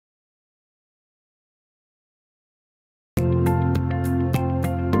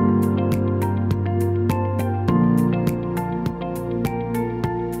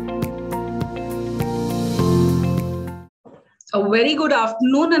A very good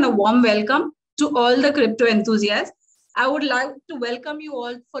afternoon and a warm welcome to all the crypto enthusiasts. I would like to welcome you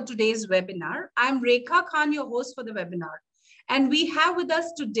all for today's webinar. I'm Rekha Khan, your host for the webinar. And we have with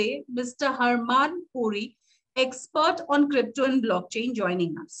us today Mr. Harman Puri, expert on crypto and blockchain,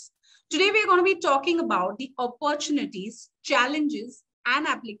 joining us. Today, we're going to be talking about the opportunities, challenges, and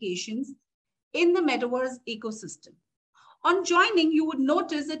applications in the Metaverse ecosystem. On joining, you would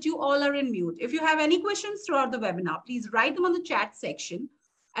notice that you all are in mute. If you have any questions throughout the webinar, please write them on the chat section.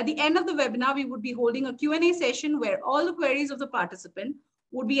 At the end of the webinar, we would be holding a Q&A session where all the queries of the participant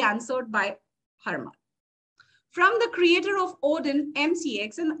would be answered by Harman. From the creator of Odin,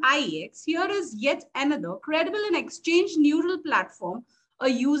 MCX, and IEX, here is yet another credible and exchange-neutral platform a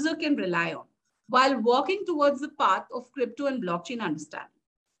user can rely on while walking towards the path of crypto and blockchain understanding.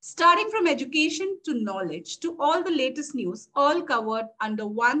 Starting from education to knowledge to all the latest news, all covered under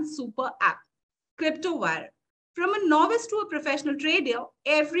one super app, CryptoWire. From a novice to a professional trader,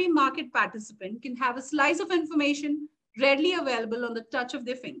 every market participant can have a slice of information readily available on the touch of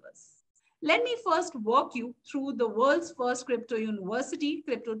their fingers. Let me first walk you through the world's first crypto university,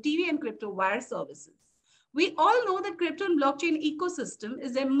 Crypto TV and CryptoWire services. We all know that crypto and blockchain ecosystem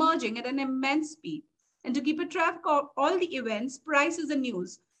is emerging at an immense speed. And to keep a track of all the events, prices, and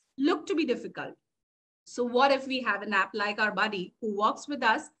news look to be difficult. So what if we have an app like our buddy who walks with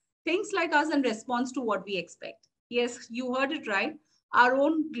us, thinks like us, and responds to what we expect? Yes, you heard it right. Our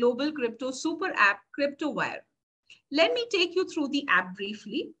own global crypto super app, CryptoWire. Let me take you through the app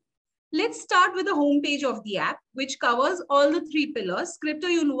briefly. Let's start with the homepage of the app, which covers all the three pillars: Crypto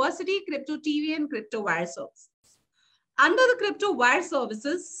University, Crypto TV, and CryptoWire services. Under the CryptoWire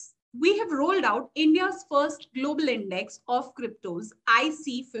services, we have rolled out India's first global index of cryptos,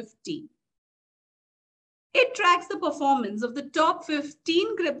 IC50. It tracks the performance of the top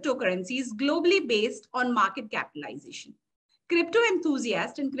 15 cryptocurrencies globally based on market capitalization. Crypto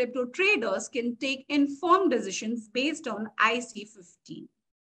enthusiasts and crypto traders can take informed decisions based on IC15.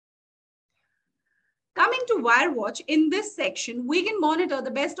 Coming to WireWatch, in this section, we can monitor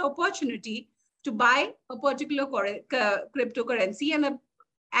the best opportunity to buy a particular cryptocurrency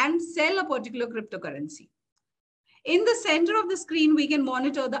and sell a particular cryptocurrency. In the center of the screen, we can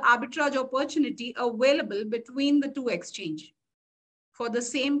monitor the arbitrage opportunity available between the two exchanges for the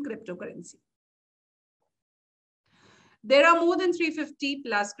same cryptocurrency. There are more than 350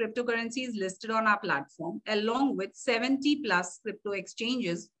 plus cryptocurrencies listed on our platform, along with 70 plus crypto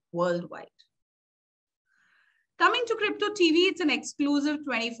exchanges worldwide. Coming to Crypto TV, it's an exclusive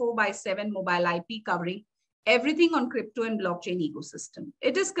 24/7 mobile IP covering everything on crypto and blockchain ecosystem.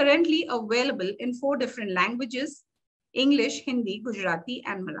 It is currently available in 4 different languages: English, Hindi, Gujarati,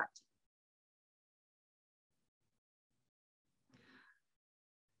 and Marathi.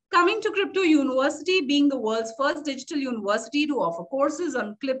 Coming to Crypto University, being the world's first digital university to offer courses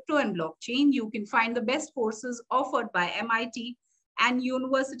on crypto and blockchain, you can find the best courses offered by MIT and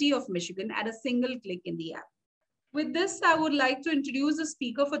University of Michigan at a single click in the app. With this, I would like to introduce the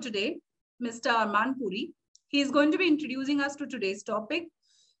speaker for today, Mr. Harman Puri. He is going to be introducing us to today's topic.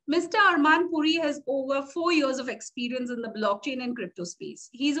 Mr. Harman Puri has over 4 years of experience in the blockchain and crypto space.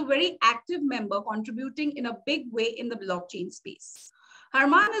 He is a very active member contributing in a big way in the blockchain space.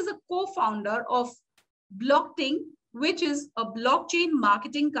 Harman is a co-founder of Blockting, which is a blockchain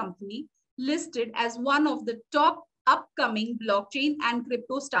marketing company listed as one of the top upcoming blockchain and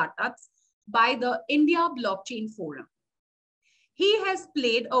crypto startups by the India Blockchain Forum. He has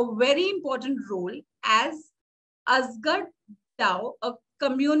played a very important role as Asgard DAO, a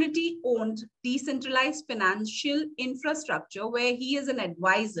community-owned decentralized financial infrastructure where he is an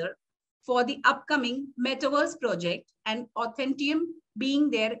advisor for the upcoming Metaverse project, and Authentium being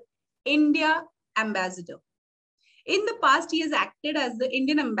their India ambassador. In the past, he has acted as the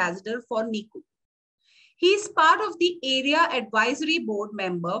Indian ambassador for Niku. He is part of the area advisory board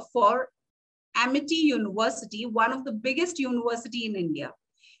member for Amity University, one of the biggest university in India.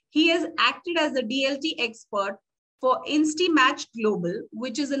 He has acted as a DLT expert for InstiMatch Global,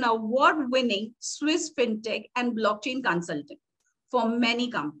 which is an award-winning Swiss fintech and blockchain consultant for many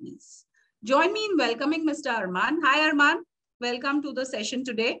companies. Join me in welcoming Mr. Harman. Hi, Harman. Welcome to the session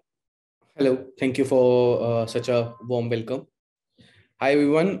today. Hello. Thank you for such a warm welcome. Hi,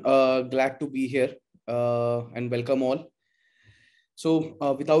 everyone. Glad to be here and welcome all. So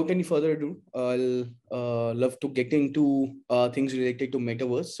without any further ado, I'll love to get into things related to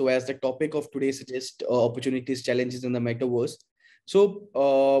Metaverse. So as the topic of today suggests, opportunities, challenges in the Metaverse.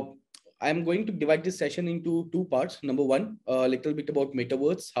 So I'm going to divide this session into 2 parts. Number 1, a little bit about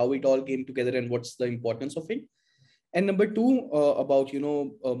Metaverse, how it all came together and what's the importance of it. And number 2, about,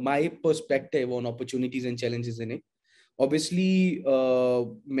 my perspective on opportunities and challenges in it. Obviously,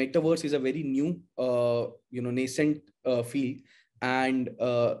 metaverse is a very new, nascent field, and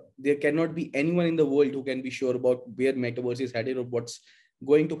there cannot be anyone in the world who can be sure about where metaverse is headed or what's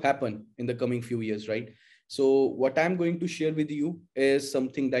going to happen in the coming few years, right? So what I'm going to share with you is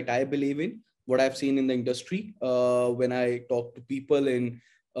something that I believe in, what I've seen in the industry when I talk to people in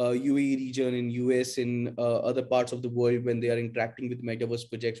UAE region, in US, in other parts of the world, when they are interacting with metaverse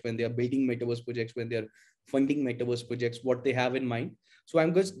projects, when they are building metaverse projects, when they are funding metaverse projects, what they have in mind. So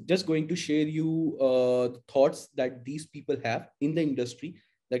I'm just going to share you the thoughts that these people have in the industry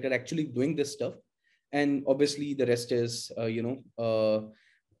that are actually doing this stuff. And obviously the rest is, uh,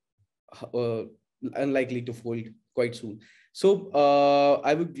 unlikely to fold quite soon. So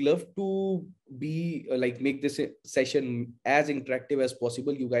I would love to be make this session as interactive as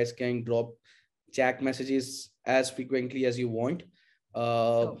possible. You guys can drop chat messages as frequently as you want.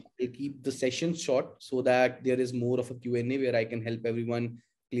 I'll keep the session short so that there is more of a Q&A where I can help everyone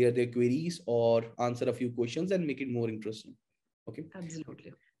clear their queries or answer a few questions and make it more interesting. Okay.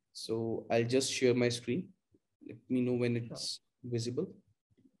 Absolutely. So I'll just share my screen. Let me know when it's visible.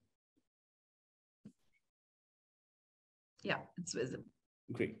 Yeah, it's visible.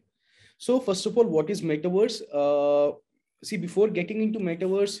 Great. So first of all, what is metaverse? See, before getting into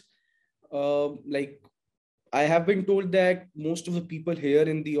metaverse, I have been told that most of the people here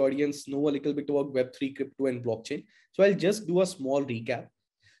in the audience know a little bit about Web3, crypto, and blockchain. So I'll just do a small recap.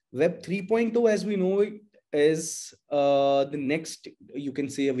 Web 3.0, as we know it, is the next, you can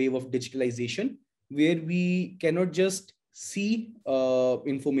say, a wave of digitalization, where we cannot just see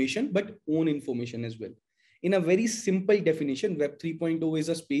information, but own information as well. In a very simple definition, Web 3.0 is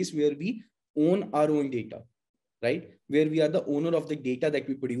a space where we own our own data, right? Where we are the owner of the data that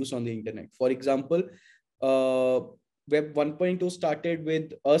we produce on the internet. For example, Web 1.0 started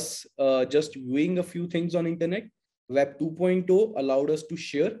with us just viewing a few things on internet. Web 2.0 allowed us to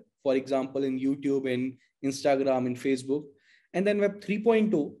share, for example, in YouTube, in Instagram, in Facebook. And then Web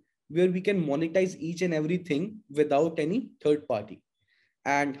 3.0, where we can monetize each and everything without any third party.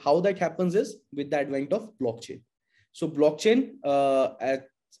 And how that happens is with the advent of blockchain. So blockchain,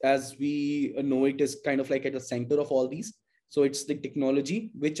 as we know, it is kind of like at the center of all these. So it's the technology,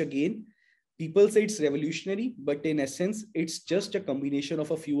 which again, people say it's revolutionary, but in essence, it's just a combination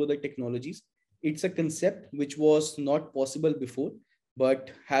of a few other technologies. It's a concept which was not possible before, but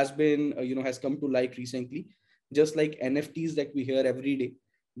has been, has come to light recently. Just like NFTs that we hear every day,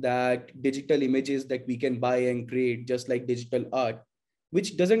 that digital images that we can buy and create, just like digital art,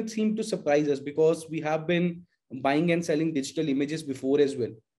 which doesn't seem to surprise us because we have been buying and selling digital images before as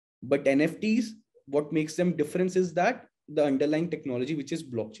well. But NFTs, what makes them different is that the underlying technology, which is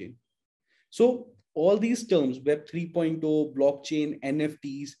blockchain. So all these terms, Web 3.0, blockchain,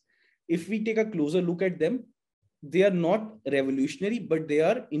 NFTs, if we take a closer look at them, they are not revolutionary, but they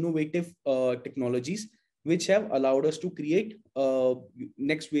are innovative technologies which have allowed us to create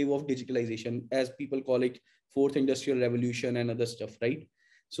next wave of digitalization, as people call it, fourth industrial revolution and other stuff, right?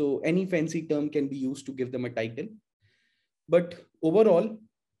 So any fancy term can be used to give them a title. But overall,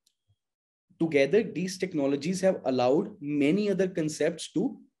 together, these technologies have allowed many other concepts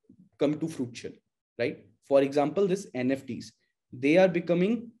to come to fruition, right? For example, this NFTs, they are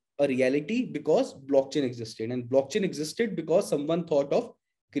becoming a reality because blockchain existed. And blockchain existed because someone thought of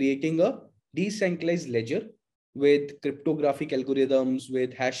creating a decentralized ledger with cryptographic algorithms,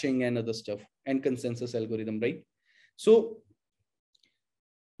 with hashing and other stuff, and consensus algorithm, right? So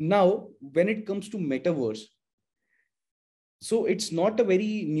now when it comes to metaverse, so it's not a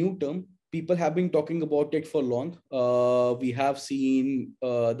very new term. People have been talking about it for long. We have seen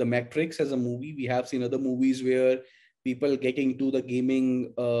The Matrix as a movie. We have seen other movies where people get into the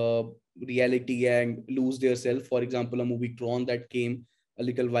gaming reality and lose their self. For example, a movie Tron that came a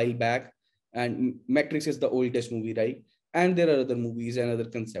little while back, and Matrix is the oldest movie, right? And there are other movies and other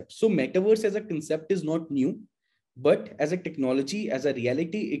concepts. So metaverse as a concept is not new, but as a technology, as a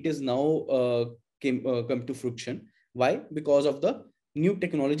reality, it is now come to fruition. Why? Because of the new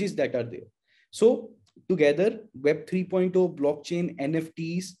technologies that are there. So together, Web 3.0, blockchain,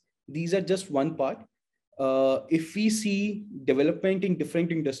 NFTs, these are just one part. If we see development in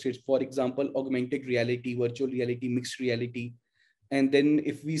different industries, for example, augmented reality, virtual reality, mixed reality, and then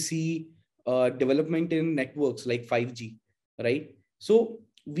if we see development in networks like 5G, right? So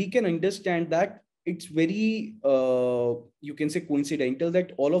we can understand that it's very, you can say, coincidental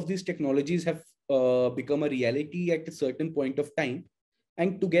that all of these technologies have become a reality at a certain point of time,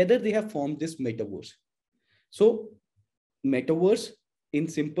 and together they have formed this metaverse. So metaverse, in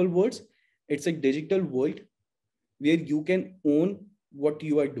simple words, it's a digital world where you can own what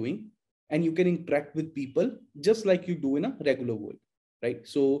you are doing, and you can interact with people just like you do in a regular world, right?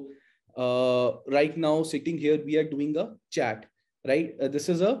 So right now sitting here, we are doing a chat, right? This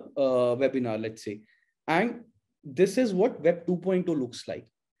is a webinar, let's say. And this is what Web 2.0 looks like.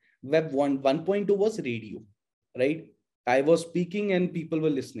 Web 1.0 was radio, right? I was speaking and people were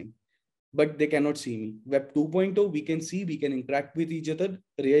listening, but they cannot see me. Web 2.0, we can see, we can interact with each other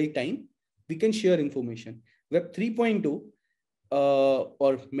real time. We can share information. Web 3.0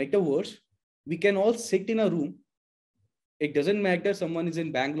 or Metaverse, we can all sit in a room. It doesn't matter, someone is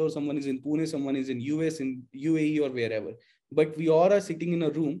in Bangalore, someone is in Pune, someone is in US, in UAE or wherever, but we all are sitting in a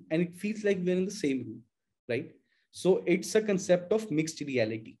room and it feels like we're in the same room, right? So it's a concept of mixed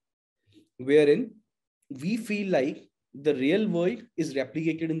reality, wherein we feel like the real world is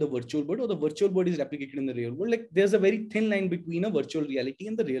replicated in the virtual world, or the virtual world is replicated in the real world. Like there's a very thin line between a virtual reality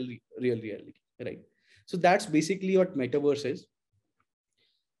and the real reality, right? So that's basically what Metaverse is.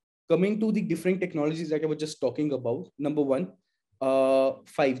 Coming to the different technologies that I was just talking about, number one,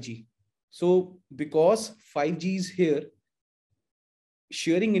 5G. So because 5G is here,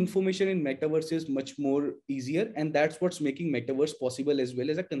 sharing information in Metaverse is much more easier, and that's what's making Metaverse possible as well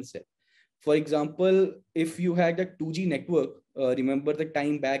as a concept. For example, if you had a 2G network, remember the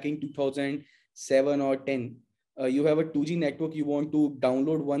time back in 2007 or 10, you have a 2G network, you want to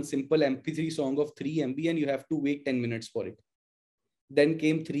download one simple MP3 song of 3 MB and you have to wait 10 minutes for it. Then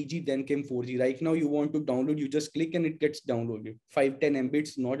came 3G, then came 4G. Right now you want to download, you just click and it gets downloaded. 5-10 MB,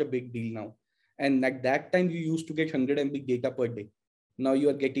 it's not a big deal now. And at that time you used to get 100 MB data per day. Now you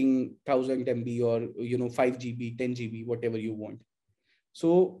are getting 1000 MB or 5 GB, 10 GB, whatever you want.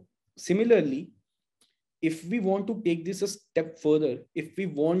 So similarly, if we want to take this a step further, if we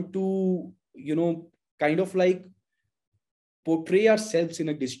want to, kind of like portray ourselves in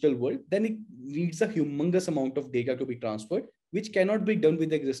a digital world, then it needs a humongous amount of data to be transferred, which cannot be done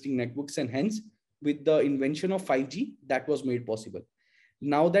with existing networks. And hence, with the invention of 5G, that was made possible.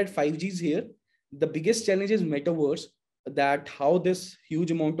 Now that 5G is here, the biggest challenge is Metaverse, that how this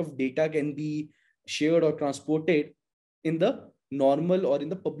huge amount of data can be shared or transported in the normal or in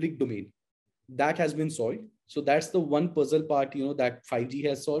the public domain. That has been solved. So that's the one puzzle part, that 5G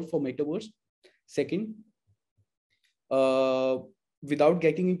has solved for Metaverse. Second, without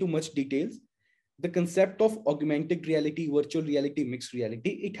getting into much details, the concept of augmented reality, virtual reality, mixed reality,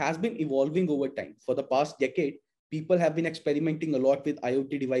 it has been evolving over time. For the past decade, people have been experimenting a lot with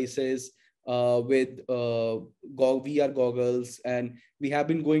IoT devices, with VR goggles, and we have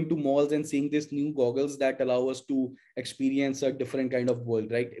been going to malls and seeing these new goggles that allow us to experience a different kind of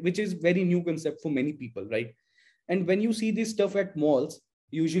world, right? Which is very new concept for many people, right? And when you see this stuff at malls,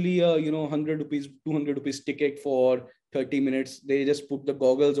 usually 100 rupees, 200 rupees ticket for 30 minutes, they just put the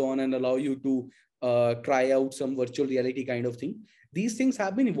goggles on and allow you to try out some virtual reality kind of thing. These things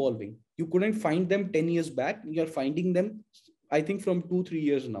have been evolving. You couldn't find them 10 years back. You're finding them, I think, from 2-3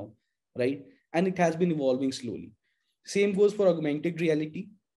 years now, right? And it has been evolving slowly. Same goes for augmented reality.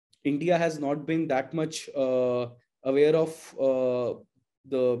 India has not been that much aware of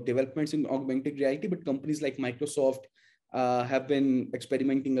the developments in augmented reality, but companies like Microsoft have been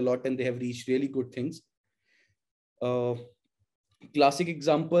experimenting a lot and they have reached really good things. Classic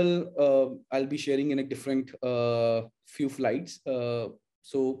example, I'll be sharing in a different few slides.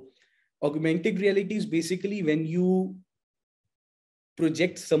 So augmented reality is basically when you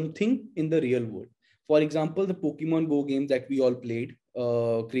project something in the real world. For example, the Pokemon Go game that we all played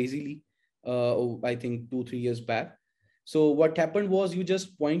crazily, I think 2-3 years back. So what happened was you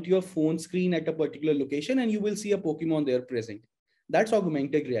just point your phone screen at a particular location and you will see a Pokemon there present. That's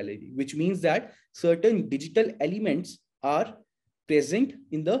augmented reality, which means that certain digital elements are present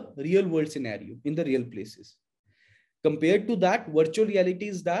in the real world scenario, in the real places. Compared to that, virtual reality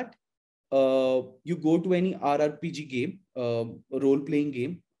is that you go to any RRPG game, role-playing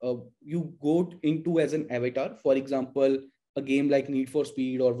game, you go into as an avatar. For example, a game like Need for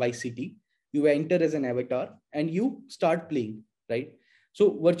Speed or Vice City, you enter as an avatar and you start playing, right?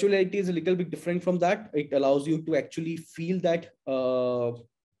 So virtual reality is a little bit different from that. It allows you to actually feel that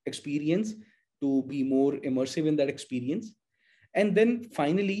experience, to be more immersive in that experience. And then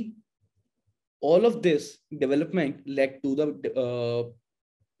finally, all of this development led to the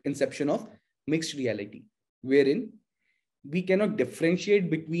inception of mixed reality, wherein we cannot differentiate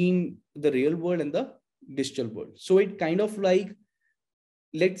between the real world and the digital world. So it kind of like,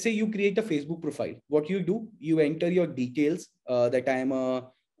 let's say you create a Facebook profile. What you do, you enter your details that I am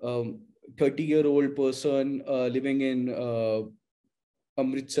a 30-year-old person living in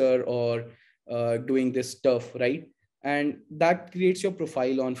Amritsar or doing this stuff, right? And that creates your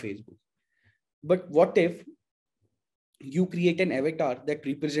profile on Facebook. But what if you create an avatar that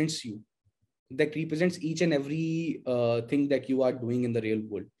represents you? that represents each and every thing that you are doing in the real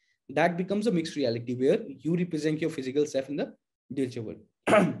world. That becomes a mixed reality where you represent your physical self in the digital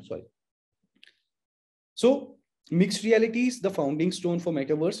world. Sorry. So mixed reality is the founding stone for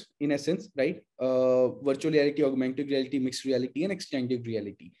metaverse in essence, right? Virtual reality, augmented reality, mixed reality, and extended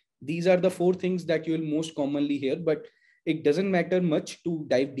reality. These are the four things that you will most commonly hear, but it doesn't matter much to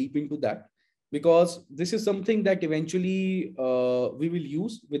dive deep into that, because this is something that eventually we will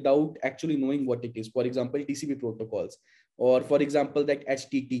use without actually knowing what it is. For example, TCP protocols, or for example, that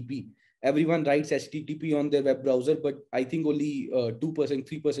HTTP. Everyone writes HTTP on their web browser, but I think only 2%,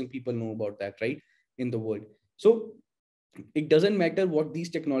 3% people know about that, right? In the world. So it doesn't matter what these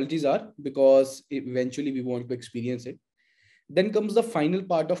technologies are, because eventually we want to experience it. Then comes the final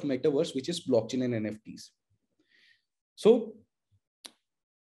part of metaverse, which is blockchain and NFTs. So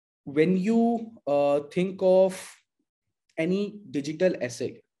when you think of any digital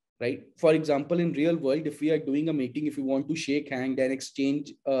asset, right? For example, in real world, if we are doing a meeting, if you want to shake hand and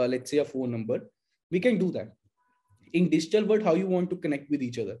exchange, let's say a phone number, we can do that. In digital world, how you want to connect with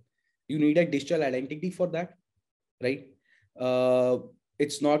each other? You need a digital identity for that, right?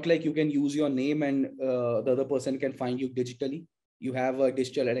 It's not like you can use your name and the other person can find you digitally. You have a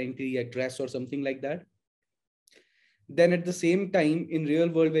digital identity address or something like that. Then at the same time, in real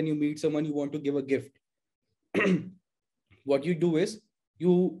world, when you meet someone, you want to give a gift. What you do is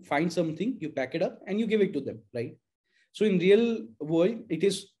you find something, you pack it up and you give it to them, right? So in real world, it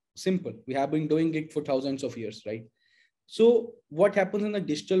is simple. We have been doing it for thousands of years, right? So what happens in the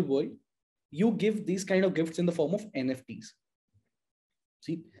digital world? You give these kind of gifts in the form of NFTs.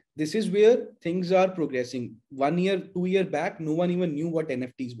 See, this is where things are progressing. 1 year, 2 year back, no one even knew what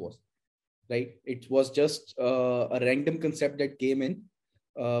NFTs was, right? It was just a random concept that came in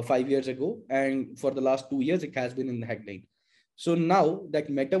 5 years ago. And for the last 2 years, it has been in the headline. So now that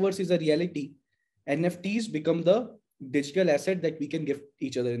metaverse is a reality, NFTs become the digital asset that we can give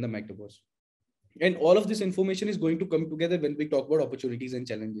each other in the metaverse. And all of this information is going to come together when we talk about opportunities and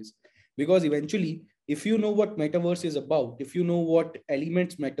challenges. Because eventually, if you know what metaverse is about, if you know what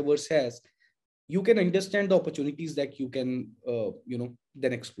elements metaverse has, you can understand the opportunities that you can,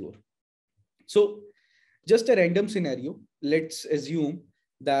 then explore. So just a random scenario. Let's assume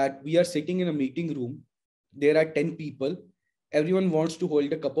that we are sitting in a meeting room. There are 10 people. Everyone wants to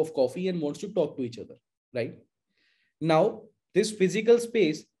hold a cup of coffee and wants to talk to each other, right? Now, this physical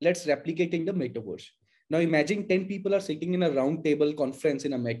space, let's replicate in the metaverse. Now imagine 10 people are sitting in a round table conference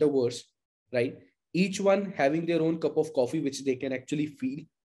in a metaverse, right? Each one having their own cup of coffee, which they can actually feel,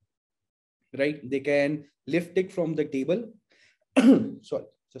 right? They can lift it from the table. Sorry,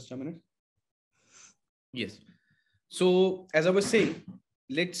 just a minute. Yes. So as I was saying,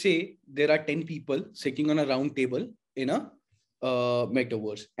 let's say there are 10 people sitting on a round table in a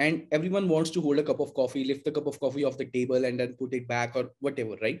metaverse, and everyone wants to hold a cup of coffee, lift the cup of coffee off the table and then put it back or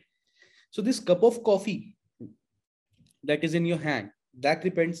whatever, right? So this cup of coffee that is in your hand, that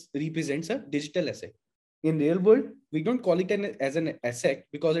represents a digital asset. In real world, we don't call it as an asset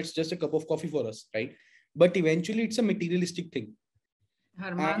because it's just a cup of coffee for us, right? But eventually it's a materialistic thing.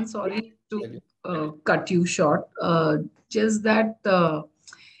 Harman, sorry to cut you short. Just that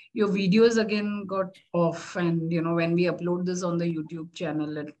your videos again got off, and when we upload this on the YouTube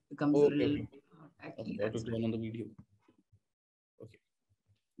channel, it becomes a little tacky. How to turn on the video? Okay,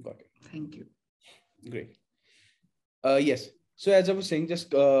 got it. Thank you. Great. Yes. So as I was saying,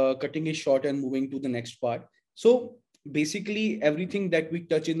 just cutting it short and moving to the next part. So basically, everything that we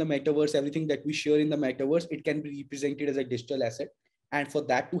touch in the metaverse, everything that we share in the metaverse, it can be represented as a digital asset. And for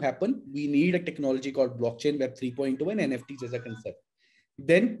that to happen, we need a technology called blockchain, Web 3.0, and NFTs as a concept.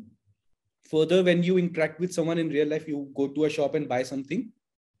 Then further, when you interact with someone in real life, you go to a shop and buy something,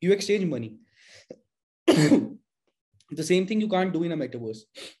 you exchange money. The same thing you can't do in a metaverse,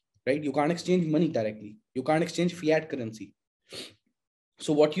 right? You can't exchange money directly. You can't exchange fiat currency.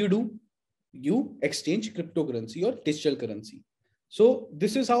 So what you do, you exchange cryptocurrency or digital currency. So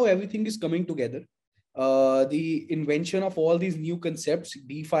this is how everything is coming together. The invention of all these new concepts,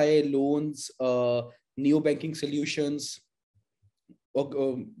 DeFi, loans, neo-banking solutions,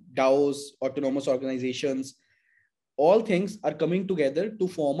 DAOs, autonomous organizations, all things are coming together to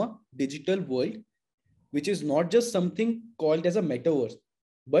form a digital world, which is not just something called as a metaverse,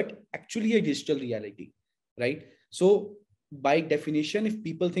 but actually a digital reality, right? So by definition, if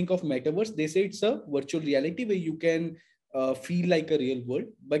people think of metaverse, they say it's a virtual reality where you can feel like a real world,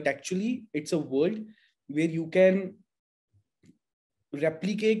 but actually it's a world where you can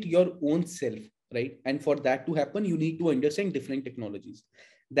replicate your own self, right? And for that to happen, you need to understand different technologies.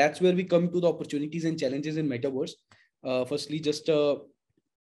 That's where we come to the opportunities and challenges in metaverse. Firstly, just a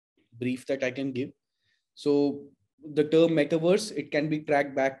brief that I can give. So the term metaverse, it can be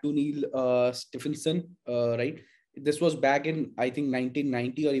tracked back to Neil Stephenson, right? This was back in, I think,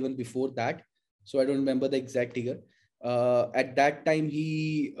 1990 or even before that. So I don't remember the exact year. At that time,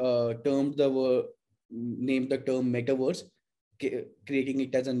 he named the term metaverse, creating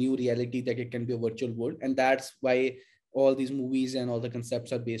it as a new reality that it can be a virtual world. And that's why all these movies and all the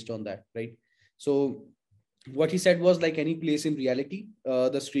concepts are based on that, right? So what he said was, like any place in reality,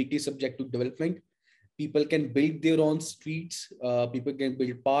 the street is subject to development. People can build their own streets, people can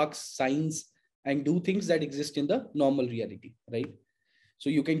build parks, signs, and do things that exist in the normal reality, right? So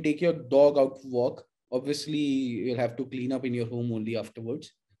you can take your dog out to walk. Obviously, you'll have to clean up in your home only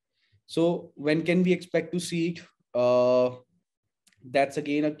afterwards. So when can we expect to see it? That's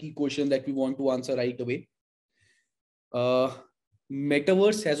again a key question that we want to answer right away. uh,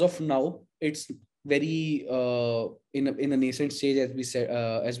 Metaverse, as of now, it's very in a nascent stage, as we said,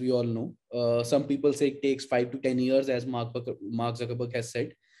 as we all know. Some people say it takes 5 to 10 years, as Mark Zuckerberg has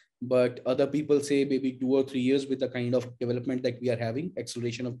said, but other people say maybe 2 or 3 years with the kind of development that we are having,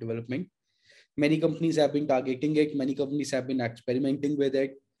 acceleration of development. Many companies have been targeting it. Many companies have been experimenting with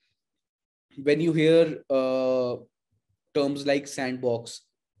it. When you hear terms like sandbox,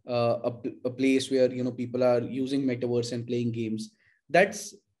 a place where people are using metaverse and playing games,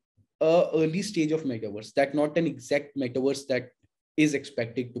 that's a early stage of metaverse. That not an exact metaverse that is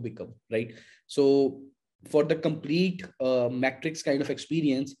expected to become, right? So for the complete matrix kind of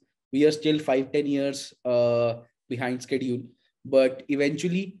experience, we are still 5-10 years behind schedule. But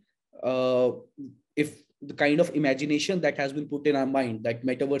eventually, if the kind of imagination that has been put in our mind, that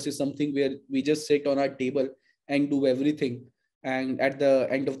metaverse is something where we just sit on our table and do everything, and at the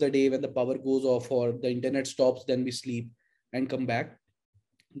end of the day, when the power goes off or the internet stops, then we sleep and come back.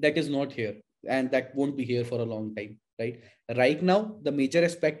 That is not here, and that won't be here for a long time, right? Right now, the major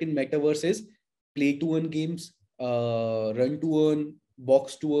aspect in metaverse is play to earn games, run to earn,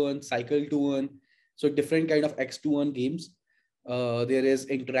 box to earn, cycle to earn. So different kind of X to earn games. There is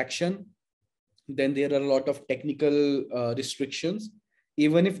interaction. Then there are a lot of technical restrictions.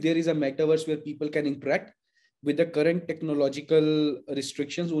 Even if there is a metaverse where people can interact, with the current technological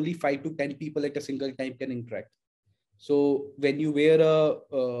restrictions, only 5 to 10 people at a single time can interact. So when you wear a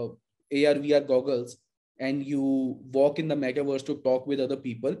AR VR goggles and you walk in the metaverse to talk with other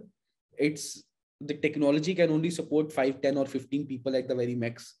people, it's the technology can only support 5, 10, or 15 people at the very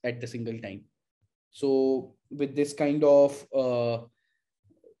max at the single time. So with this kind of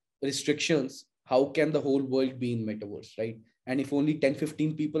restrictions, how can the whole world be in metaverse, right? And if only 10,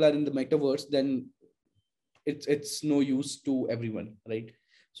 15 people are in the metaverse, then it's no use to everyone, right?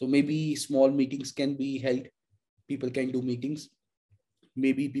 So maybe small meetings can be held. People can do meetings.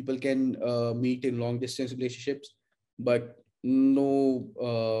 Maybe people can meet in long distance relationships, but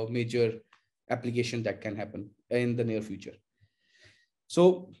no major application that can happen in the near future.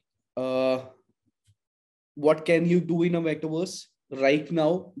 So what can you do in a metaverse? Right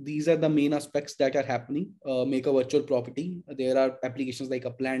now, these are the main aspects that are happening. Make a virtual property. There are applications like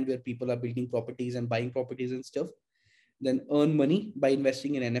Upland where people are building properties and buying properties and stuff. Then earn money by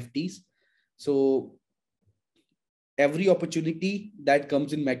investing in NFTs. So every opportunity that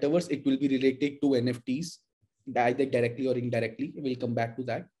comes in metaverse, it will be related to NFTs, either directly or indirectly. We'll come back to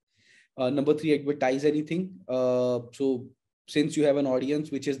that. Number 3, advertise anything. So since you have an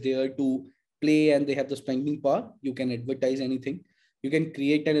audience which is there to play and they have the spending power, you can advertise anything. You can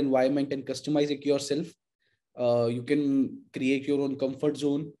create an environment and customize it yourself. You can create your own comfort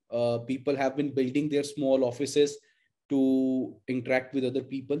zone. People have been building their small offices to interact with other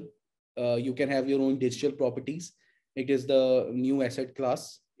people. You can have your own digital properties. It is the new asset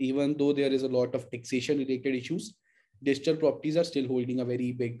class. Even though there is a lot of taxation related issues, digital properties are still holding a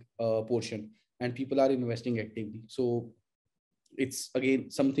very big portion, and people are investing actively. So it's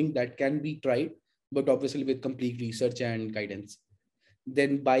again something that can be tried, but obviously with complete research and guidance.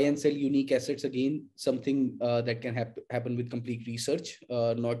 Then buy and sell unique assets, again something that can happen with complete research,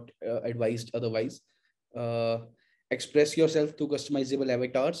 not advised otherwise. uh, Express yourself through customizable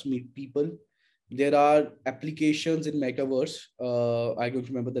avatars, meet people. There are applications in metaverse, I don't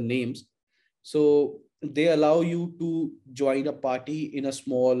remember the names. So they allow you to join a party in a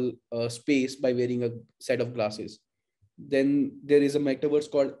small space by wearing a set of glasses. Then there is a metaverse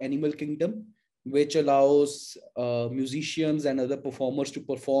called Animal Kingdom, which allows musicians and other performers to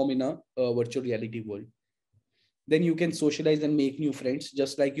perform in a virtual reality world. Then you can socialize and make new friends,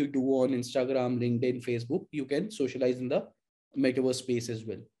 just like you do on Instagram, LinkedIn, Facebook. You can socialize in the metaverse space as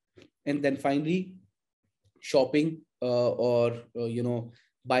well. And then finally, shopping, or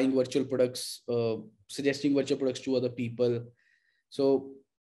buying virtual products, suggesting virtual products to other people. So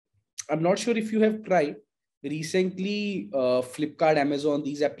I'm not sure if you have tried. Recently, Flipkart, Amazon,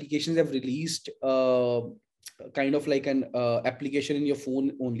 these applications have released kind of like an application in your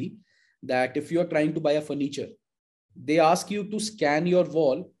phone only, that if you're trying to buy a furniture, they ask you to scan your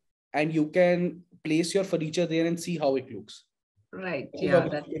wall and you can place your furniture there and see how it looks. Right. That is Yeah,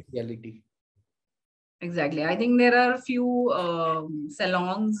 augmented reality. exactly. I think there are a few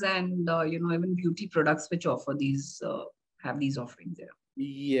salons and even beauty products which offer these have these offerings there.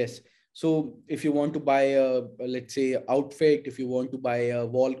 Yes. So if you want to buy a, let's say, outfit, if you want to buy a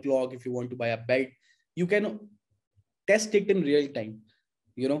wall clock, if you want to buy a bed, you can test it in real time,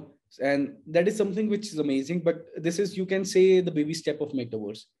 you know, and that is something which is amazing. But this is, you can say, the baby step of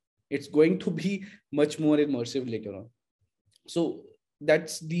metaverse. It's going to be much more immersive later on. So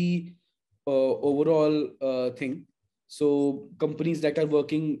that's the overall thing. So companies that are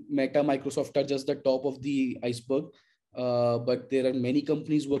working, Meta, Microsoft, are just the top of the iceberg. But there are many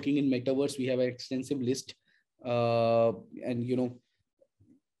companies working in metaverse. We have an extensive list, and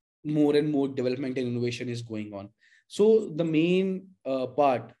more and more development and innovation is going on. So the main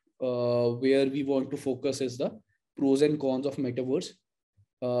part where we want to focus is the pros and cons of metaverse.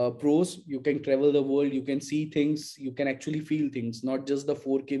 Pros: you can travel the world, you can see things, you can actually feel things, not just the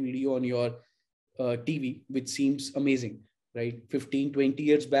 4K video on your TV, which seems amazing, right? 15-20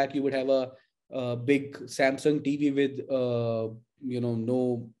 years back, you would have a big Samsung TV with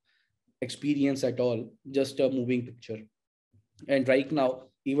no experience at all, just a moving picture. And right now,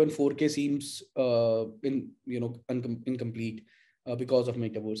 even 4K seems incomplete because of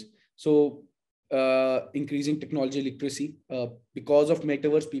metaverse. So increasing technology literacy. Because of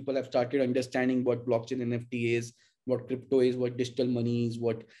metaverse, people have started understanding what blockchain NFT is, what crypto is, what digital money is,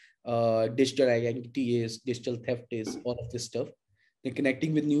 what digital identity is, digital theft is, all of this stuff. Then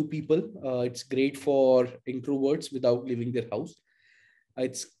connecting with new people. It's great for introverts without leaving their house.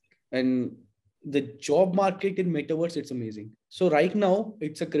 And the job market in metaverse, it's amazing. So right now,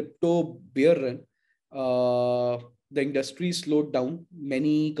 it's a crypto bear run. The industry slowed down.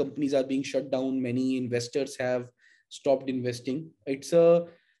 Many companies are being shut down. Many investors have stopped investing. It's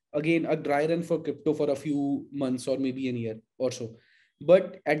again a dry run for crypto for a few months or maybe a year or so.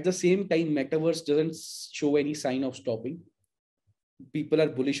 But at the same time, metaverse doesn't show any sign of stopping. People are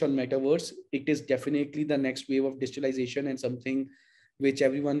bullish on metaverse. It is definitely the next wave of digitalization and something which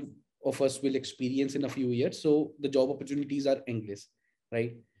everyone of us will experience in a few years. So the job opportunities are endless,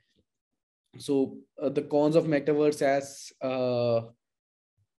 right? So the cons of metaverse,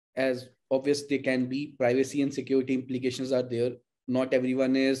 as obvious they can be, privacy and security implications are there. Not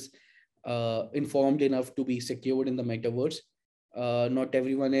everyone is informed enough to be secured in the metaverse. Not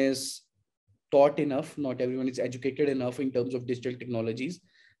everyone is taught enough. Not everyone is educated enough in terms of digital technologies.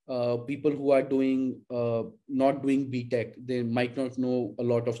 People who are not doing BTech, they might not know a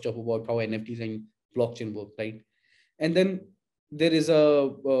lot of stuff about how NFTs and blockchain work, right? And then there is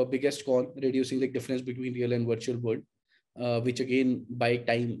a biggest con, reducing the difference between real and virtual world, which again, by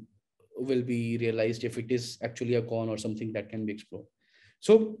time, will be realized if it is actually a con or something that can be explored.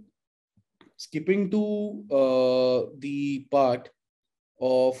 So skipping to the part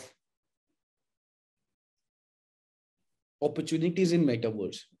of opportunities in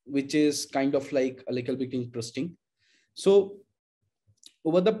metaverse, which is kind of like a little bit interesting. So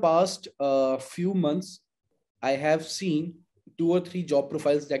over the past few months, I have seen 2 or 3 job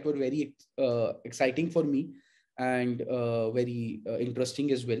profiles that were very exciting for me and very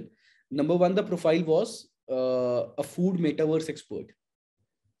interesting as well. Number one, the profile was a food metaverse expert,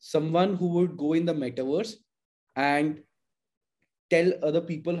 someone who would go in the metaverse and tell other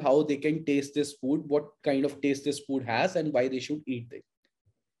people how they can taste this food, what kind of taste this food has, and why they should eat it.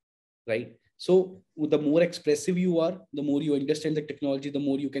 Right? So the more expressive you are, the more you understand the technology, the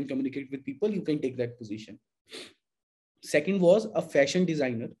more you can communicate with people, you can take that position. Second was a fashion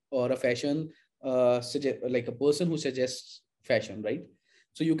designer or a fashion like a person who suggests fashion, right?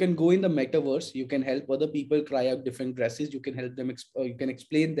 So you can go in the metaverse, you can help other people try out different dresses, you can help them, you can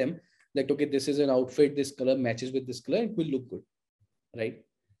explain them that, okay, this is an outfit, this color matches with this color, it will look good, right?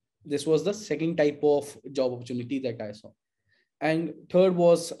 This was the second type of job opportunity that I saw. And third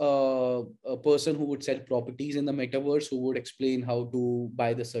was a person who would sell properties in the metaverse, who would explain how to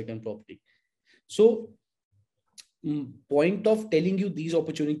buy the certain property. So point of telling you these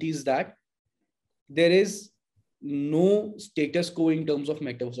opportunities that there is no status quo in terms of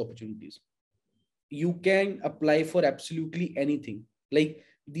metaverse opportunities. You can apply for absolutely anything. Like,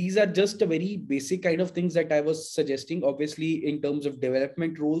 these are just a very basic kind of things that I was suggesting. Obviously, in terms of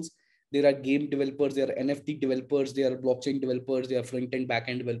development roles, there are game developers, there are NFT developers, there are blockchain developers, there are front and back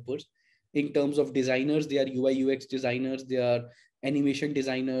end developers. In terms of designers, they are UI UX designers, they are animation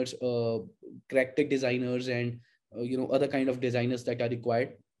designers, character designers, and other kind of designers that are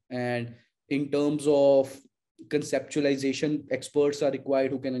required. And in terms of conceptualization, experts are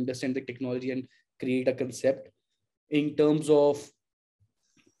required who can understand the technology and create a concept. In terms of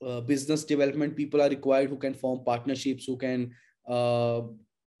business development, people are required who can form partnerships, who can uh,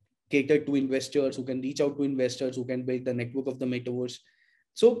 cater to investors, who can reach out to investors, who can build the network of the metaverse.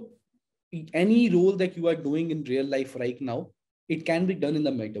 So any role that you are doing in real life right now, it can be done in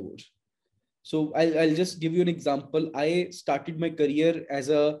the metaverse. So I'll just give you an example. I started my career as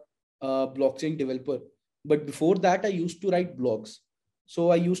a blockchain developer, but before that, I used to write blogs.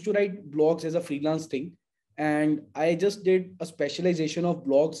 So I used to write blogs as a freelance thing, and I just did a specialization of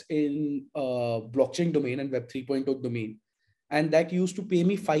blogs in blockchain domain and Web 3.0 domain, and that used to pay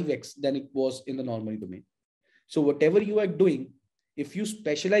me 5x than it was in the normal domain. So whatever you are doing, if you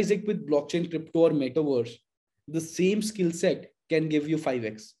specialize it with blockchain, crypto, or metaverse, the same skill set can give you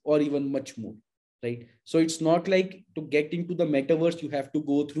 5x or even much more, right? So it's not like to get into the metaverse, you have to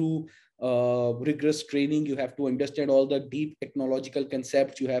go through rigorous training. You have to understand all the deep technological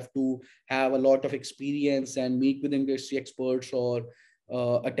concepts. You have to have a lot of experience and meet with industry experts, or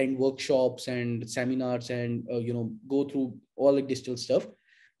attend workshops and seminars, and go through all the digital stuff.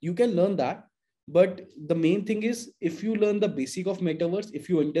 You can learn that, but the main thing is, if you learn the basic of metaverse, if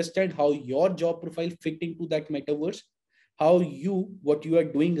you understand how your job profile fit into that metaverse, how what you are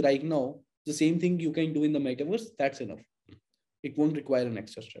doing right now, the same thing you can do in the metaverse, that's enough. It won't require an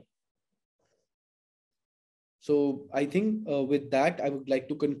extra step. So I think with that, I would like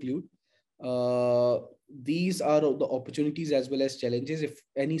to conclude. These are the opportunities as well as challenges. If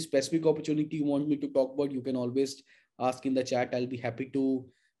any specific opportunity you want me to talk about, you can always ask in the chat. I'll be happy to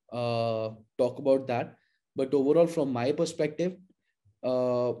talk about that. But overall, from my perspective,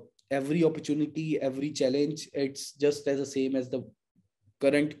 every opportunity, every challenge, it's just as the same as the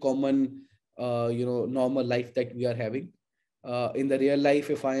current common, normal life that we are having. In the real life,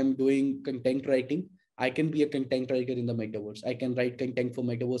 if I am doing content writing, I can be a content writer in the metaverse. I can write content for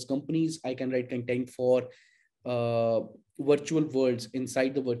metaverse companies. I can write content for virtual worlds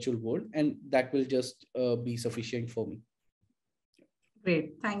inside the virtual world, and that will just be sufficient for me.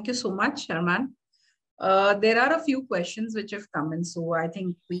 Great. Thank you so much, Sharman. There are a few questions which have come in. So I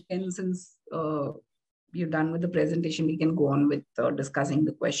think we can, since you're done with the presentation, we can go on with discussing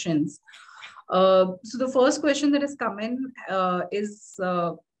the questions. So the first question that has come in is,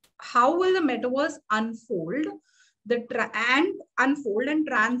 how will the metaverse unfold and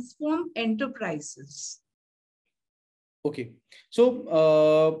transform enterprises? Okay.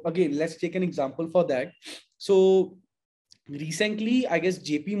 So again, let's take an example for that. So recently, I guess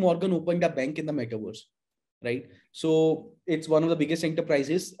JP Morgan opened a bank in the metaverse, right? So it's one of the biggest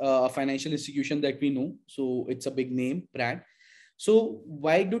enterprises, a financial institution that we know. So it's a big name brand. So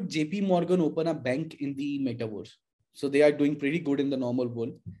why did JP Morgan open a bank in the metaverse? So they are doing pretty good in the normal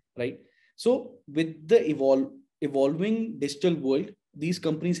world, right? So with the evolving digital world, these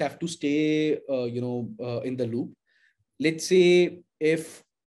companies have to stay, in the loop. Let's say if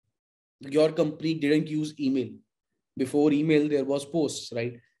your company didn't use email. Before email, there was posts,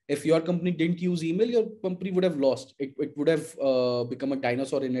 right? If your company didn't use email, your company would have lost. It would have become a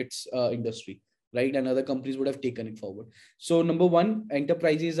dinosaur in its industry, right? And other companies would have taken it forward. So number one,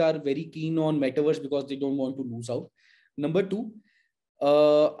 enterprises are very keen on metaverse because they don't want to lose out. Number two,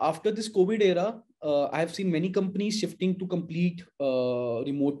 after this COVID era, I have seen many companies shifting to complete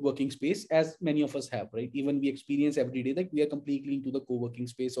remote working space, as many of us have, right? Even we experience every day that we are completely into the co-working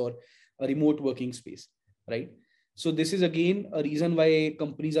space or a remote working space, right? So this is again a reason why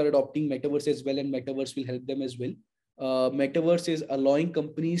companies are adopting metaverse as well, and metaverse will help them as well. Metaverse is allowing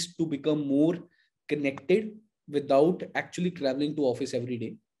companies to become more connected without actually traveling to office every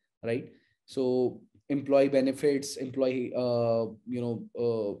day, right? So employee benefits,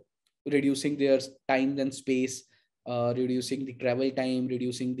 reducing their time and space, reducing the travel time,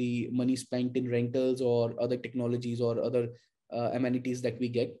 reducing the money spent in rentals or other technologies or other amenities that we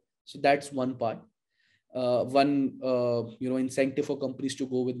get. So that's one part. Incentive for companies to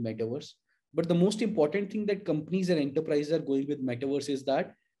go with metaverse. But the most important thing that companies and enterprises are going with metaverse is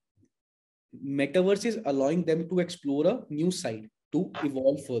that metaverse is allowing them to explore a new side, to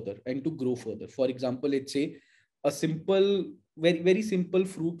evolve further and to grow further. For example, let's say a simple, very, very simple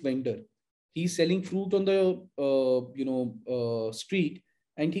fruit vendor. He's selling fruit on the street,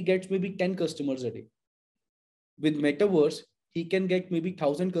 and he gets maybe 10 customers a day. With metaverse, he can get maybe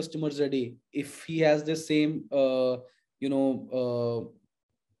 1,000 customers a day if he has the same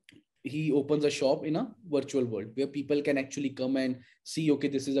he opens a shop in a virtual world where people can actually come and see, okay,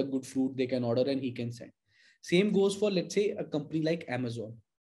 this is a good fruit, they can order and he can send. Same goes for, let's say, a company like Amazon,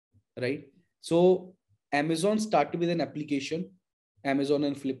 right? So Amazon started with an application, Amazon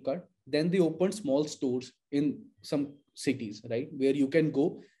and Flipkart. Then they opened small stores in some cities, right? Where you can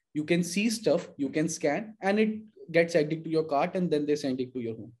go, you can see stuff, you can scan, and it gets added to your cart, and then they send it to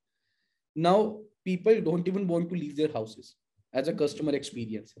your home. Now people don't even want to leave their houses as a customer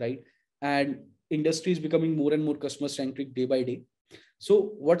experience, right? And industry is becoming more and more customer centric day by day.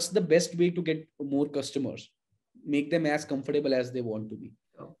 So what's the best way to get more customers? Make them as comfortable as they want to be.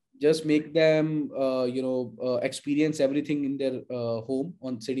 Just make them experience everything in their home,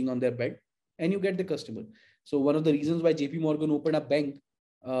 on sitting on their bed, and you get the customer. So one of the reasons why JP Morgan opened a bank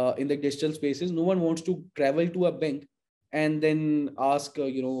in the digital spaces, no one wants to travel to a bank and then ask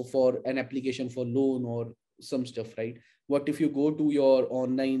for an application for loan or some stuff, right? What if you go to your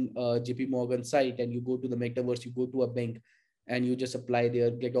online JP Morgan site and you go to the metaverse, you go to a bank and you just apply there,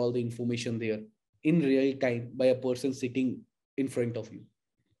 get all the information there in real time by a person sitting in front of you.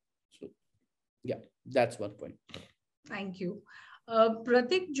 So yeah, that's one point. Thank you.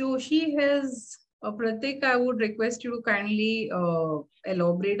 Pratik Joshi has, Pratik, I would request you to kindly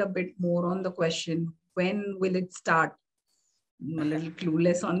elaborate a bit more on the question, when will it start? I'm a little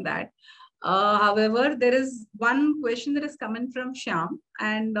clueless on that. However, there is one question that is coming from Shyam,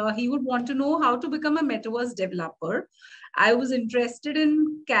 and he would want to know how to become a metaverse developer. I was interested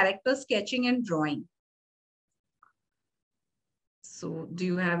in character sketching and drawing. So do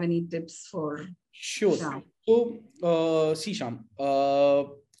you have any tips for Sure. Shyam? So, see, Sham,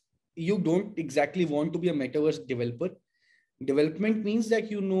 you don't exactly want to be a metaverse developer. Development means that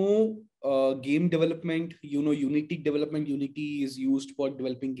game development, Unity development. Unity is used for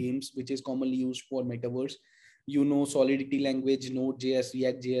developing games, which is commonly used for metaverse. Solidity language, Node.js,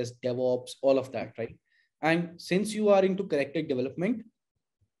 React.js, DevOps, all of that, right? And since you are into character development,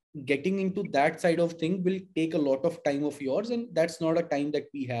 getting into that side of thing will take a lot of time of yours, and that's not a time that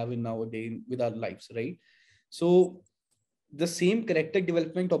we have in nowadays with our lives, right? So the same character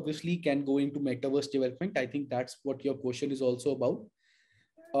development obviously can go into metaverse development. I think that's what your question is also about.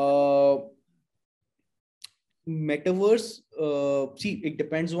 Metaverse, see, it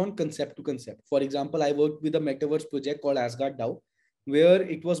depends on concept to concept. For example, I worked with a metaverse project called Asgard DAO, where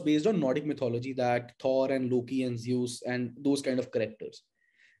it was based on Nordic mythology, that Thor and Loki and Zeus and those kind of characters.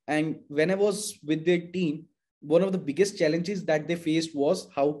 And when I was with their team, one of the biggest challenges that they faced was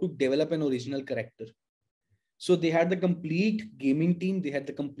how to develop an original character. So they had the complete gaming team, they had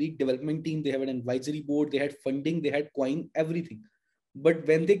the complete development team, they have an advisory board, they had funding, they had coin, everything. But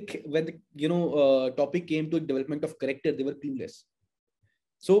when the topic came to development of character, they were clueless.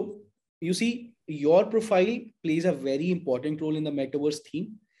 So you see, your profile plays a very important role in the metaverse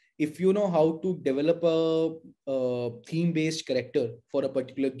theme. If you know how to develop a theme-based character for a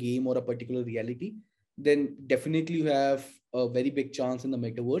particular game or a particular reality, then definitely you have a very big chance in the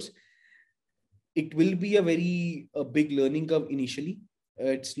metaverse. It will be a big learning curve initially.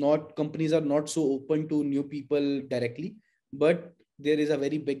 It's not, companies are not so open to new people directly, but there is a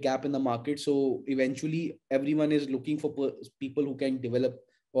very big gap in the market. So eventually everyone is looking for people who can develop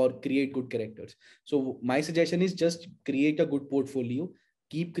or create good characters. So my suggestion is just create a good portfolio,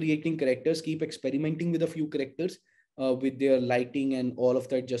 keep creating characters, keep experimenting with a few characters with their lighting and all of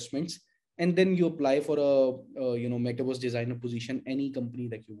the adjustments. And then you apply for a metaverse designer position, any company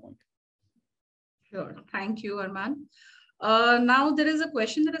that you want. Sure. Thank you, Arman. Now there is a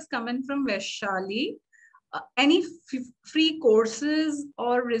question that has come in from Vaishali. Any free courses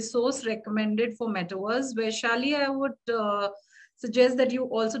or resource recommended for Metaverse? Vaishali, I would suggest that you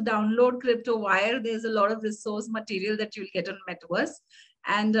also download CryptoWire. There's a lot of resource material that you'll get on Metaverse.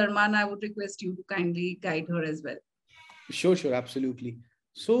 And Arman, I would request you to kindly guide her as well. Sure, absolutely.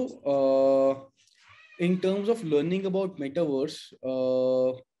 So, in terms of learning about Metaverse,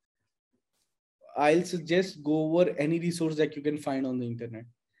 I'll suggest go over any resource that you can find on the internet.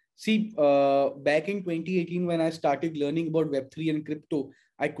 See, back in 2018, when I started learning about Web3 and crypto,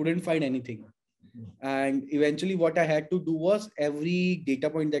 I couldn't find anything. And eventually what I had to do was, every data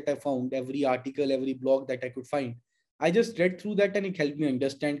point that I found, every article, every blog that I could find, I just read through that, and it helped me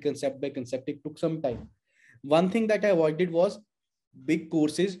understand concept by concept. It took some time. One thing that I avoided was big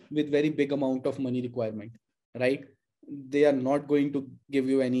courses with very big amount of money requirement, right? They are not going to give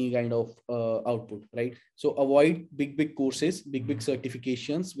you any kind of output, right? So avoid big courses, big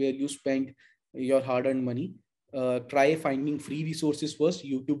certifications where you spend your hard-earned money. Try finding free resources first,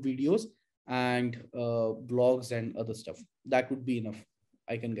 YouTube videos and blogs and other stuff. That would be enough,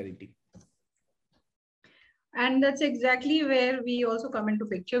 I can guarantee. And that's exactly where we also come into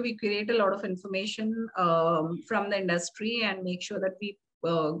picture. We create a lot of information from the industry and make sure that we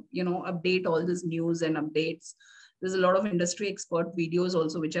update all this news and updates. There's a lot of industry expert videos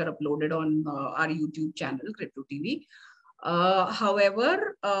also which are uploaded on our YouTube channel, Crypto TV.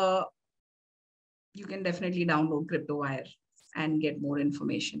 However, you can definitely download CryptoWire and get more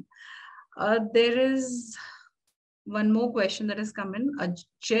information. There is one more question that has come in.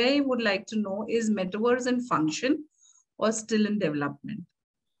 Ajay would like to know, is Metaverse in function or still in development?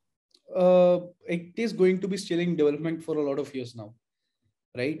 It is going to be still in development for a lot of years now,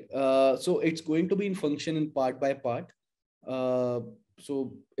 right? So it's going to be in function in part by part.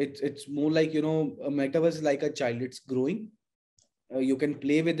 So it's more like, a Metaverse is like a child. It's growing. You can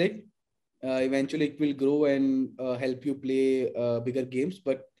play with it. Eventually it will grow and help you play bigger games.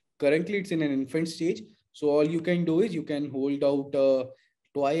 But currently it's in an infant stage. So all you can do is you can hold out a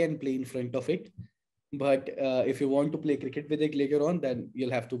toy and play in front of it. But if you want to play cricket with it later on, then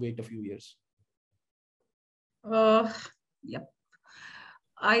you'll have to wait a few years. Yep.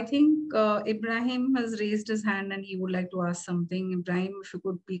 I think Ibrahim has raised his hand and he would like to ask something. Ibrahim, if you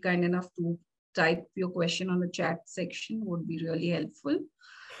could be kind enough to type your question on the chat section, would be really helpful.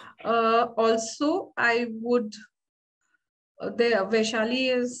 Also, I would,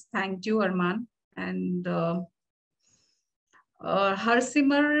 Vaishali has thanked you, Arman, and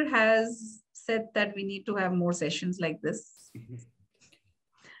Harsimar has said that we need to have more sessions like this.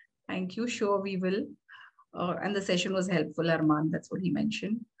 Thank you. Sure, we will. And the session was helpful, Arman. That's what he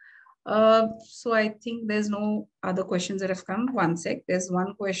mentioned. So I think there's no other questions that have come. One sec. There's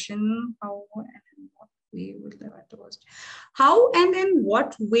one question. How and in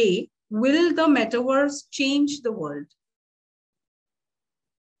what way will the metaverse change the world?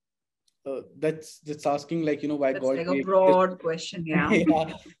 That's asking like, why that's God like a broad question. Yeah.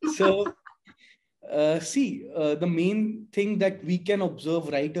 Yeah. So the main thing that we can observe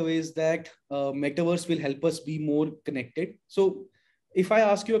right away is that metaverse will help us be more connected. So if I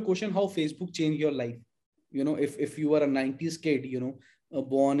ask you a question, how Facebook changed your life, if you were a 90s kid,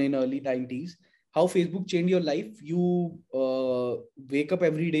 born in early 90s, how Facebook changed your life? You wake up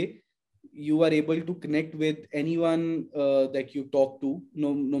every day, you are able to connect with anyone that you talk to,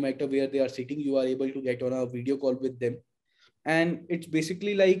 no matter where they are sitting. You are able to get on a video call with them, and it's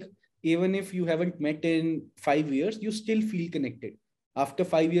basically like, even if you haven't met in 5 years, you still feel connected. After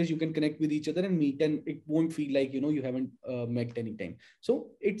 5 years, you can connect with each other and meet, and it won't feel like, you haven't met anytime.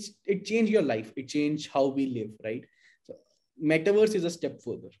 So it changed your life. It changed how we live, right? So metaverse is a step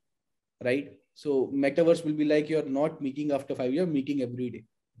further, right? So metaverse will be like, you're not meeting after 5 years, meeting every day.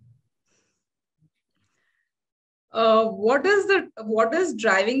 What is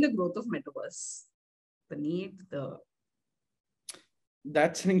driving the growth of metaverse? The need,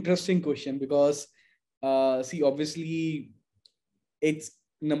 That's an interesting question, because obviously it's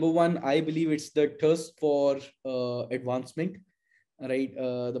number one, I believe it's the thirst for advancement, right?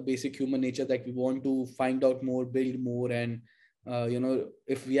 The basic human nature that we want to find out more, build more, and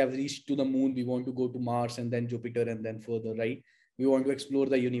if we have reached to the moon, we want to go to Mars and then Jupiter and then further, right? We want to explore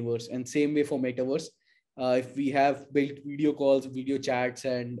the universe. And same way for metaverse, if we have built video calls, video chats,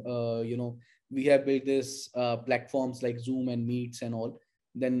 and we have built this platforms like Zoom and Meets and all,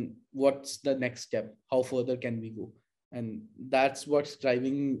 then what's the next step? How further can we go? And that's what's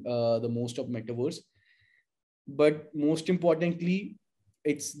driving the most of metaverse. But most importantly,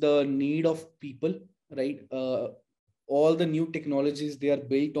 it's the need of people, right? All the new technologies, they are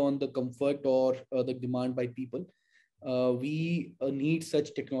built on the comfort or the demand by people. We need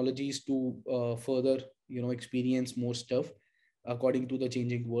such technologies to further experience more stuff according to the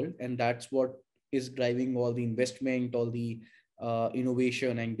changing world. And that's what is driving all the investment, all the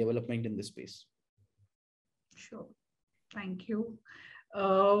innovation and development in this space. Sure. Thank you.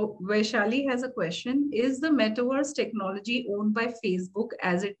 Vaishali has a question. Is the metaverse technology owned by Facebook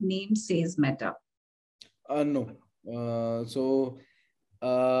as its name says Meta? No.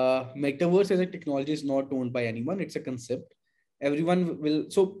 Metaverse as a technology is not owned by anyone. It's a concept. Everyone will.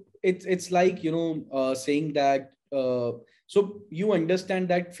 So it's like, saying that. So you understand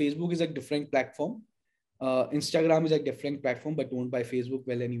that Facebook is a different platform. Instagram is a different platform, but owned by Facebook.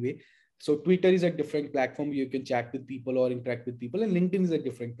 Well, anyway. So Twitter is a different platform. You can chat with people or interact with people, and LinkedIn is a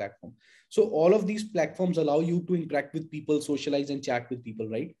different platform. So all of these platforms allow you to interact with people, socialize and chat with people,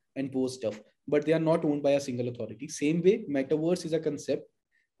 right? And post stuff, but they are not owned by a single authority. Same way, metaverse is a concept,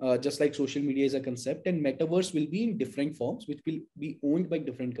 just like social media is a concept, and metaverse will be in different forms, which will be owned by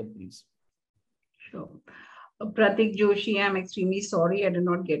different companies. Sure. Pratik Joshi, I'm extremely sorry. I did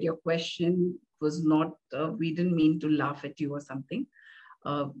not get your question. It was not, we didn't mean to laugh at you or something.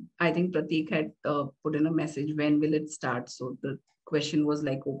 I think Pratik had put in a message, when will it start? So the question was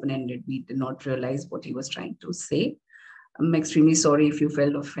like open-ended. We did not realize what he was trying to say. I'm extremely sorry if you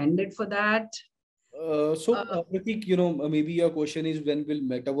felt offended for that. Pratik, maybe your question is when will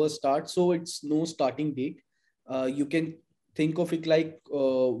metaverse start? So it's no starting date. You can think of it like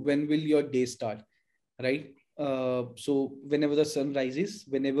when will your day start, right? So whenever the sun rises,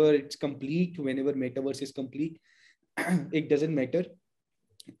 whenever it's complete, whenever metaverse is complete, it doesn't matter.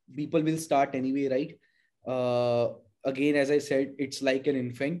 People will start anyway, right? Again, as I said, it's like an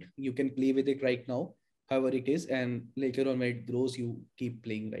infant. You can play with it right now, however it is, and later on when it grows, you keep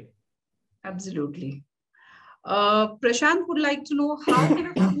playing, right? Absolutely. Prashant would like to know, how can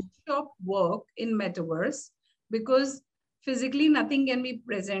a food shop work in Metaverse? Because physically nothing can be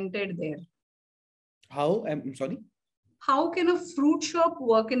presented there. How? I'm sorry. How can a fruit shop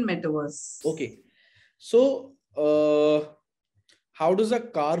work in Metaverse? Okay. So, how does a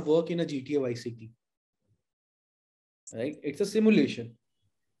car work in a GTA Vice City? Right? It's a simulation.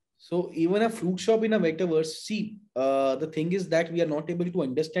 So even a fruit shop in a metaverse, see, the thing is that we are not able to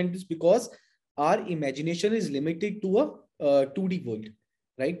understand this because our imagination is limited to a 2D world,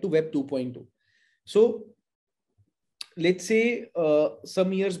 right? To Web 2.0. So let's say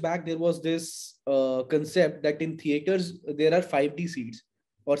some years back, there was this concept that in theaters, there are 5D seats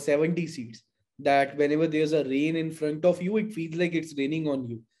or 7D seats, that whenever there's a rain in front of you, it feels like it's raining on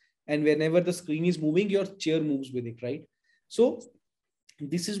you. And whenever the screen is moving, your chair moves with it, right? So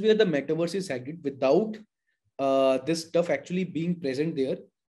this is where the metaverse is headed. Without this stuff actually being present there,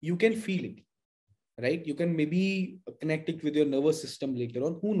 you can feel it, right? You can maybe connect it with your nervous system later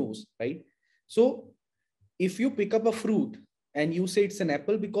on, who knows, right? So if you pick up a fruit and you say it's an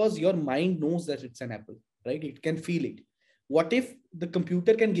apple, because your mind knows that it's an apple, right? It can feel it. What if the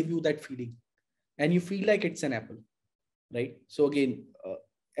computer can give you that feeling and you feel like it's an apple, right? So again,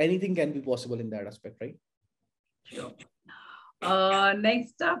 anything can be possible in that aspect, right? Sure.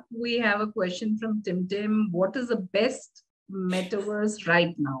 Next up, we have a question from Tim Tim. What is the best metaverse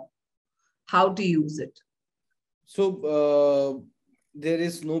right now? How to use it? So there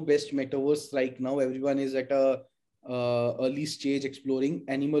is no best metaverse right now. Everyone is at a early stage exploring.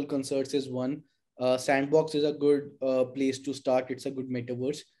 Animal concerts is one. Sandbox is a good place to start. It's a good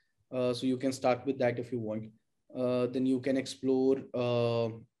metaverse. So you can start with that if you want. Then you can explore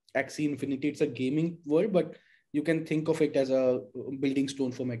Axie Infinity. It's a gaming world, but you can think of it as a building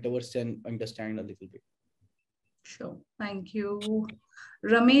stone for metaverse and understand a little bit. Sure. Thank you.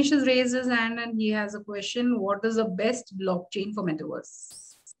 Ramesh has raised his hand and he has a question. What is the best blockchain for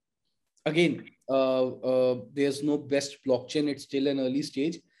Metaverse? Again, there's no best blockchain. It's still an early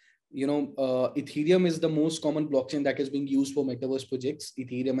stage. Ethereum is the most common blockchain that is being used for metaverse projects,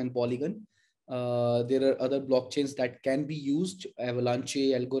 Ethereum and Polygon. There are other blockchains that can be used, Avalanche,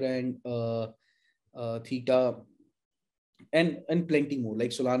 Algorand, Theta, and plenty more. Like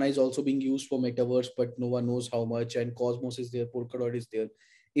Solana is also being used for metaverse, but no one knows how much. And Cosmos is there, Polkadot is there.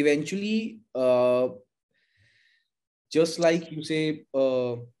 Eventually, just like you say,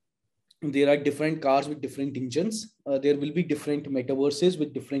 there are different cars with different engines. There will be different metaverses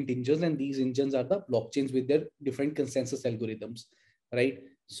with different engines, and these engines are the blockchains with their different consensus algorithms, right?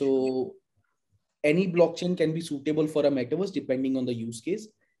 So any blockchain can be suitable for a metaverse depending on the use case.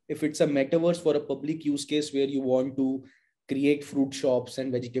 If it's a metaverse for a public use case where you want to create fruit shops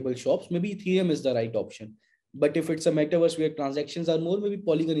and vegetable shops, maybe Ethereum is the right option. But if it's a metaverse where transactions are more, maybe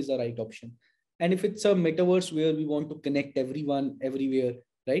Polygon is the right option. And if it's a metaverse where we want to connect everyone everywhere,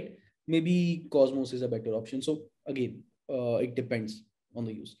 right? Maybe Cosmos is a better option. So again, it depends on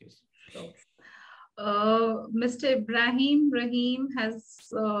the use case. Sure. Mr. Ibrahim Rahim has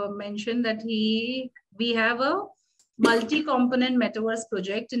mentioned that we have a multi-component metaverse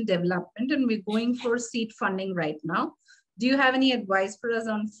project in development and we're going for seed funding right now. Do you have any advice for us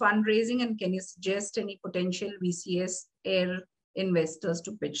on fundraising, and can you suggest any potential VCS air investors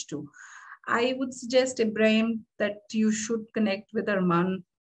to pitch to? I would suggest, Ibrahim, that you should connect with Arman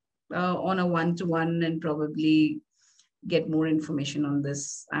on a one-to-one and probably get more information on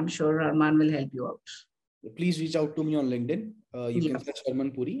this. I'm sure Arman will help you out. Please reach out to me on LinkedIn. You can search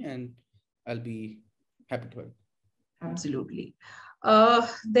Arman Puri and I'll be happy to help. Absolutely.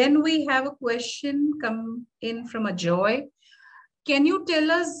 Then we have a question come in from Ajoy. Can you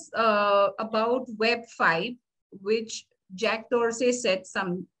tell us about Web 5, which Jack Dorsey said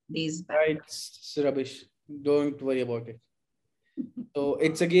some days back? It's rubbish. Don't worry about it. So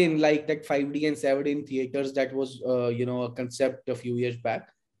it's again like that 5D and 7D in theaters that was, a concept a few years back.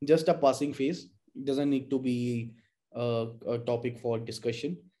 Just a passing phase. It doesn't need to be a topic for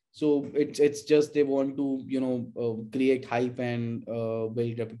discussion. So it's just they want to, create hype and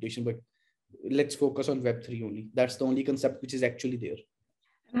build reputation. But let's focus on Web3 only. That's the only concept which is actually there.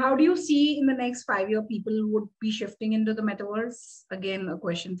 How do you see in the next 5 year people would be shifting into the metaverse? Again, a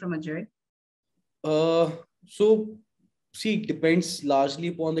question from Ajay. So see, it depends largely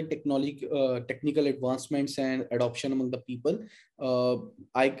upon the technical advancements and adoption among the people. Uh,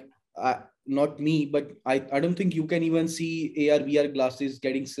 I not me, but I don't think you can even see AR VR glasses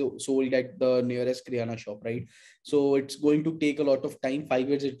getting sold at the nearest Kriana shop, right? So it's going to take a lot of time. 5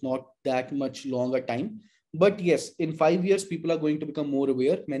 years is not that much longer time. But yes, in 5 years, people are going to become more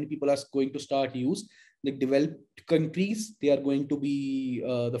aware. Many people are going to start use. The developed countries, they are going to be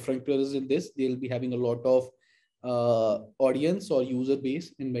the front runners in this. They'll be having a lot of audience or user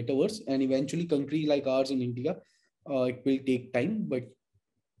base in metaverse, and eventually country like ours in India, it will take time, but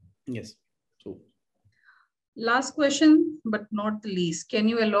yes. So Last question, but not the least, can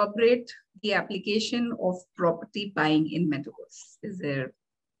you elaborate the application of property buying in metaverse? Is there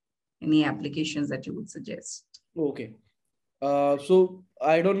any applications that you would suggest? okay, so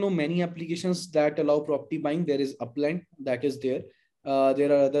I don't know many applications that allow property buying. There is Upland that is there.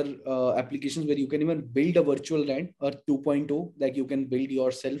 There are other applications where you can even build a virtual land or 2.0, like you can build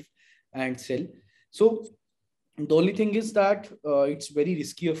yourself and sell. So the only thing is that it's very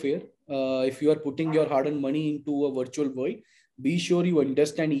risky affair. If you are putting your hard-earned money into a virtual world, be sure you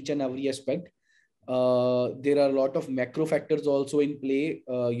understand each and every aspect. There are a lot of macro factors also in play.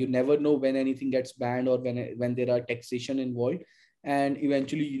 You never know when anything gets banned or when there are taxation involved, and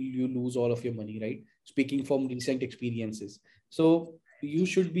eventually you lose all of your money, right? Speaking from recent experiences. So you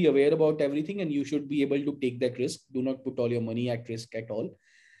should be aware about everything and you should be able to take that risk. Do not put all your money at risk at all.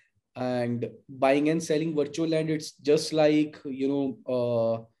 And buying and selling virtual land, it's just like,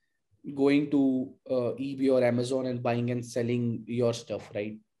 going to eBay or Amazon and buying and selling your stuff,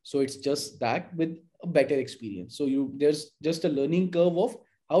 right? So it's just that with a better experience. So there's just a learning curve of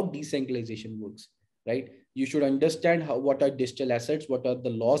how decentralization works, right? You should understand what are digital assets, what are the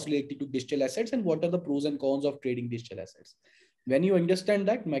laws related to digital assets, and what are the pros and cons of trading digital assets. When you understand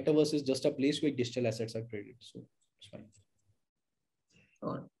that, metaverse is just a place where digital assets are traded. So it's fine.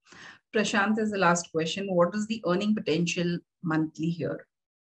 Sure. Prashant is the last question. What is the earning potential monthly here?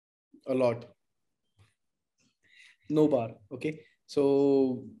 A lot. No bar. Okay.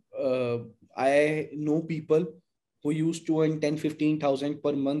 So I know people who used to earn 10-15,000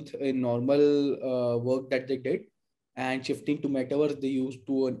 per month in normal work that they did, and shifting to metaverse, they used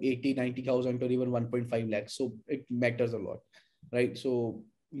to earn 80-90,000 or even 1.5 lakhs. So it matters a lot, right? So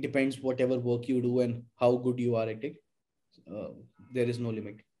it depends whatever work you do and how good you are at it. There is no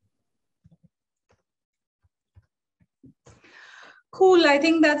limit. Cool. I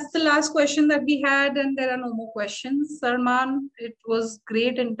think that's the last question that we had, and there are no more questions. Sarman, it was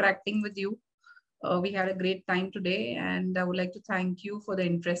great interacting with you. We had a great time today, and I would like to thank you for the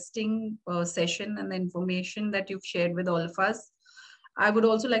interesting session and the information that you've shared with all of us. I would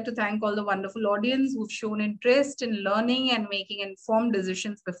also like to thank all the wonderful audience who've shown interest in learning and making informed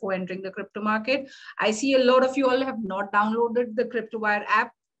decisions before entering the crypto market. I see a lot of you all have not downloaded the CryptoWire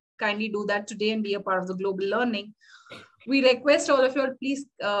app. Kindly do that today and be a part of the global learning. We request all of you all, please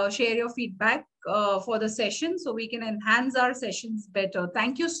share your feedback for the session so we can enhance our sessions better.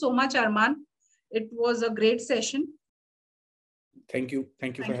 Thank you so much, Arman. It was a great session. Thank you.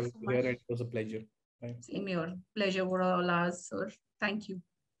 Thank you for having me here. It was a pleasure. Bye. Same here. Pleasure for all ours, sir. Thank you.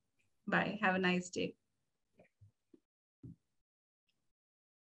 Bye. Have a nice day.